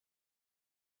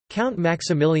Count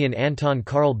Maximilian Anton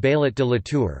Karl Baillet de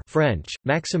Latour, French,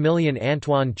 Maximilien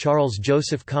Antoine Charles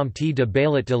Joseph Comte de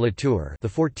Baillet de Latour, the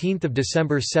 14th of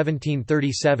December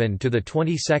 1737 to the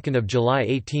 22nd of July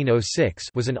 1806,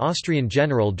 was an Austrian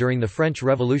general during the French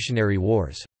Revolutionary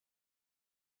Wars.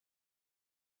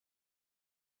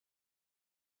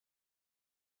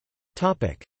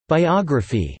 Topic: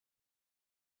 Biography.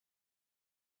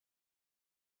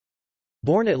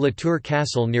 Born at Latour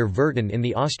Castle near Virton in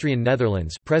the Austrian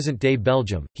Netherlands, present-day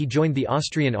Belgium, he joined the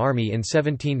Austrian army in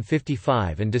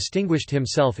 1755 and distinguished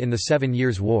himself in the 7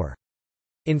 Years' War.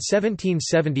 In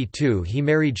 1772 he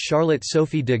married Charlotte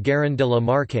Sophie de Guérin de la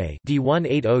Marque d.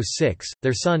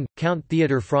 Their son, Count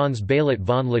Theodor Franz Baillet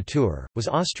von Latour, was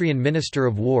Austrian Minister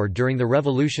of War during the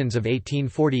revolutions of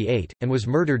 1848, and was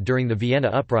murdered during the Vienna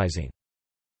Uprising.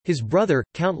 His brother,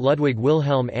 Count Ludwig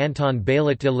Wilhelm Anton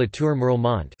Baillet de Latour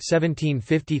Merlemont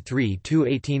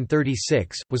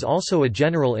 (1753–1836), was also a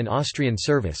general in Austrian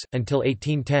service, until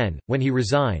 1810, when he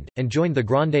resigned, and joined the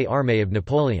Grande Armée of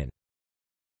Napoleon.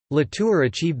 Latour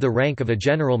achieved the rank of a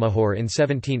generalmajor in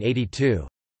 1782.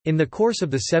 In the course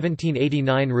of the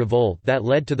 1789 revolt that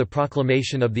led to the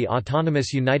proclamation of the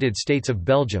autonomous United States of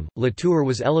Belgium, Latour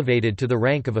was elevated to the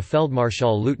rank of a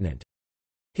Feldmarschall lieutenant.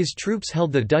 His troops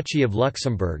held the Duchy of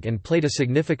Luxembourg and played a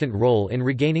significant role in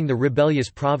regaining the rebellious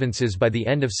provinces by the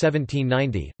end of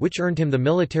 1790, which earned him the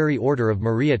Military Order of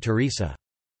Maria Theresa.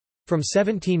 From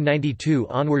 1792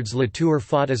 onwards Latour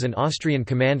fought as an Austrian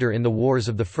commander in the wars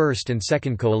of the First and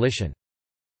Second Coalition.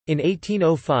 In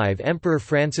 1805 Emperor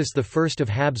Francis I of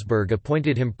Habsburg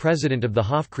appointed him president of the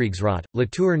Hofkriegsrat.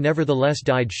 Latour nevertheless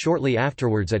died shortly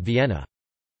afterwards at Vienna.